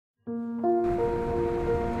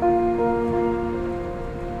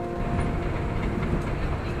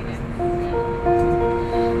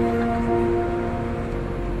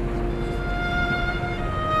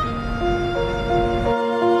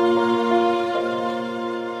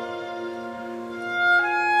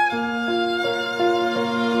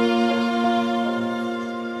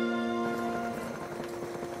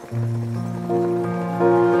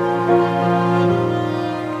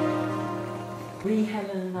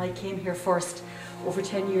I came here first over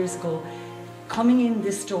 10 years ago, coming in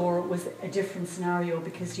this door was a different scenario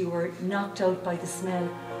because you were knocked out by the smell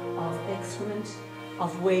of excrement,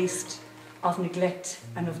 of waste, of neglect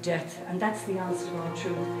and of death, and that's the honest to God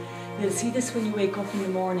truth. You'll see this when you wake up in the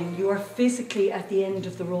morning. You are physically at the end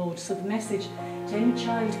of the road, so the message to any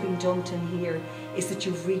child being dumped in here is that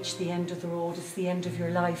you've reached the end of the road. It's the end of your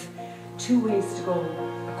life. 2 ways to go: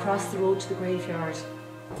 across the road to the graveyard,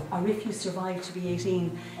 or if you survive to be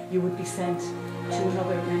 18, you would be sent to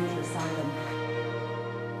another mental asylum.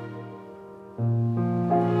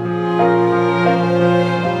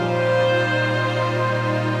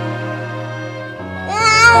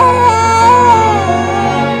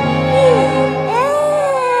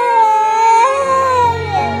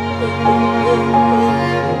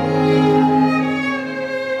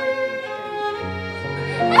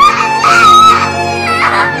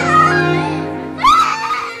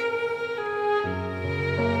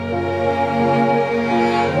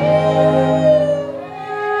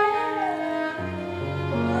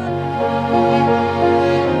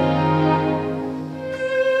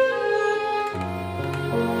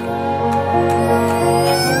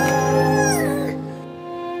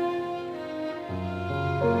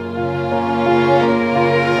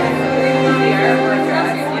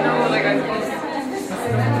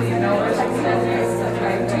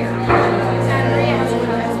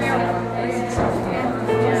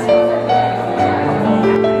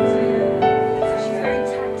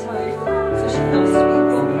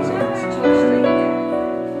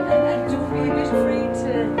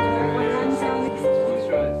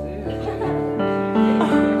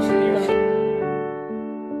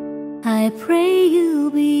 I pray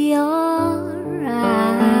you'll be alright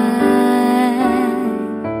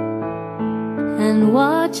and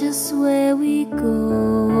watch us where we go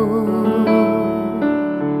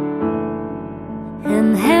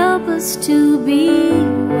and help us to be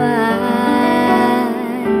wise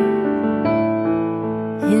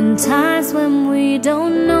in times when we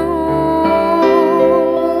don't know.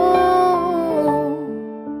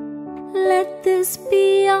 Let this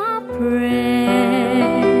be our prayer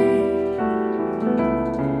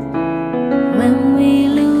when we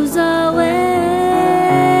lose our way.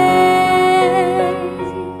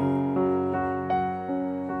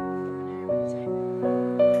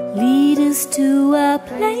 Lead us to a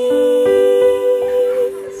place,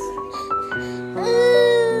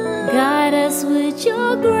 guide us with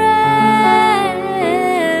your grace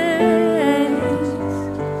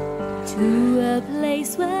to a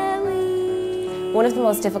place where we... One of the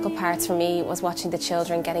most difficult parts for me was watching the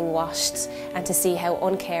children getting washed and to see how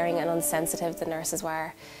uncaring and unsensitive the nurses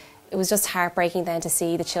were. It was just heartbreaking then to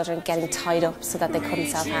see the children getting tied up so that they couldn't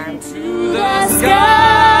self-harm. To the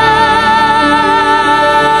sky,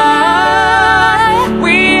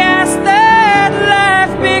 we ask that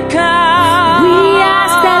life be kind. we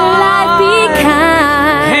ask that life be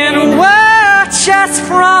kind And watch us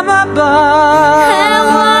from above. and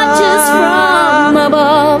watch us from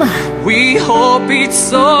above. We hope each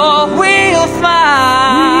soul will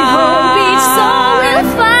find. We hope each soul will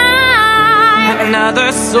find another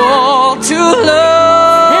soul to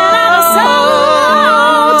love. another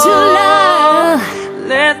soul to love.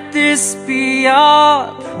 Let this be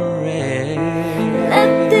our prayer.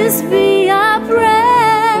 Let this be our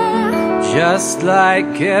prayer, Just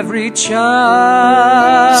like every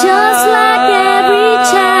child. just like every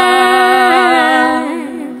child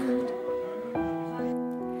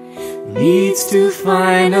needs to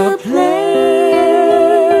find a place.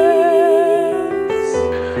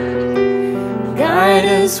 Guide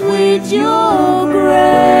us with your grace.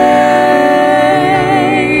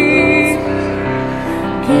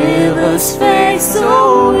 Give us faith so